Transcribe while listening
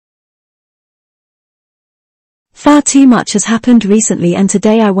Far too much has happened recently, and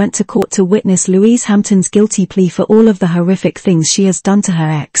today I went to court to witness Louise Hampton's guilty plea for all of the horrific things she has done to her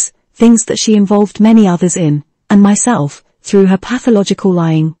ex, things that she involved many others in, and myself, through her pathological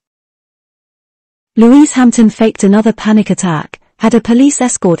lying. Louise Hampton faked another panic attack, had a police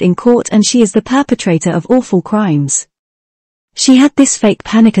escort in court, and she is the perpetrator of awful crimes. She had this fake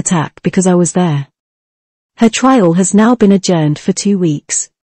panic attack because I was there. Her trial has now been adjourned for 2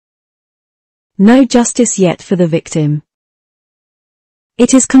 weeks. No justice yet for the victim.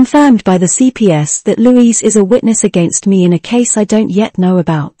 It is confirmed by the CPS that Louise is a witness against me in a case I don't yet know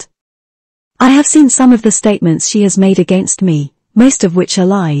about. I have seen some of the statements she has made against me, most of which are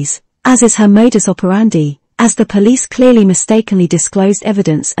lies, as is her modus operandi, as the police clearly mistakenly disclosed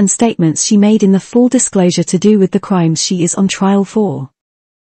evidence and statements she made in the full disclosure to do with the crimes she is on trial for.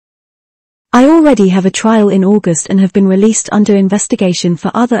 I already have a trial in August and have been released under investigation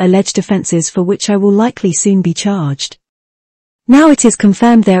for other alleged offences for which I will likely soon be charged. Now it is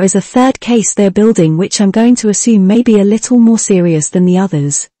confirmed there is a third case they're building, which I'm going to assume may be a little more serious than the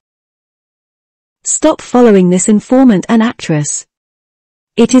others. Stop following this informant and actress.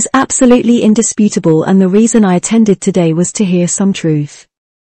 It is absolutely indisputable, and the reason I attended today was to hear some truth.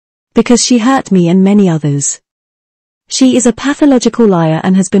 Because she hurt me and many others. She is a pathological liar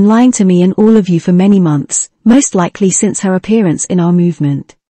and has been lying to me and all of you for many months, most likely since her appearance in our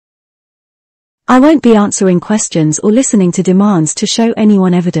movement. I won't be answering questions or listening to demands to show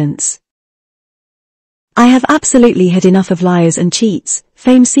anyone evidence. I have absolutely had enough of liars and cheats,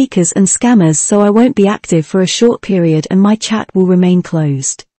 fame seekers and scammers, so I won't be active for a short period and my chat will remain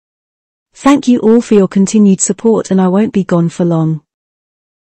closed. Thank you all for your continued support, and I won't be gone for long.